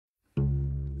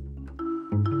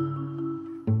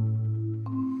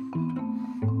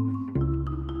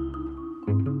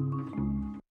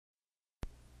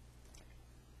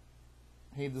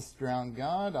Hey, this is Drowned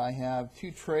God. I have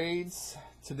two trades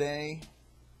today.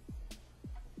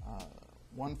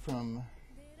 One from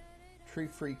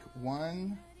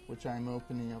TreeFreak1, which I'm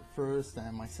opening up first,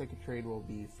 and my second trade will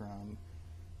be from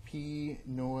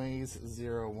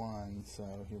PNOISE01.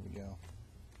 So here we go.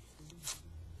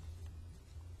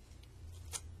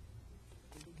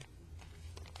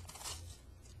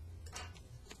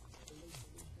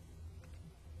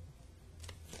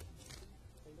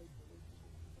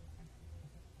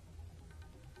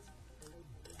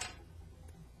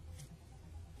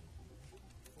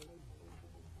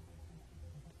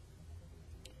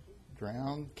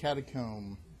 Drowned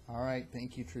Catacomb. Alright,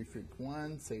 thank you,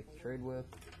 TreeFreak1. Safe to trade with.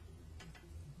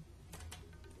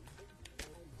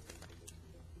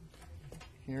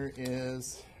 Here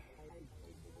is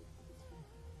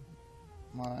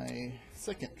my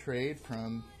second trade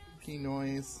from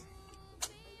PNOISE01.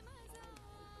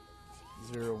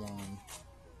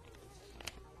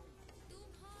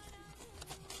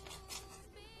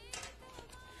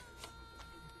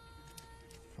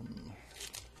 From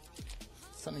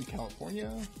sunny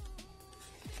California.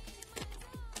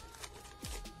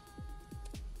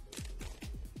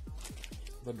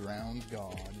 The Drowned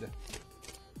God.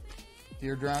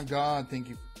 Dear Drowned God, thank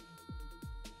you.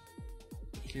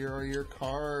 Here are your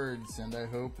cards, and I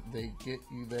hope they get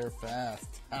you there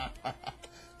fast.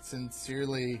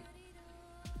 Sincerely,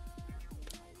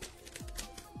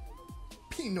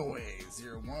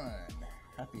 PNOISE01.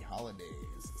 Happy holidays,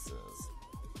 it says.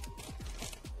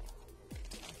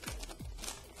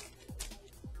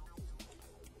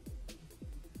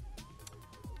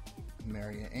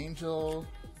 Marry an Angel,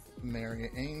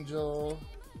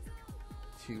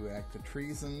 2 active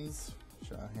treasons,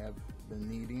 which I have been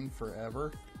needing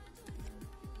forever,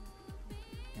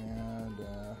 and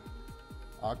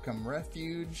Occam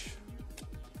Refuge,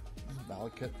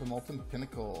 Valakut the Molten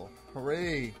Pinnacle.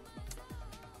 Hooray!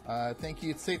 Thank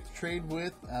you. It's safe to trade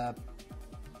with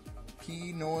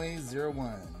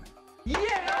PNOISE01.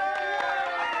 Yeah!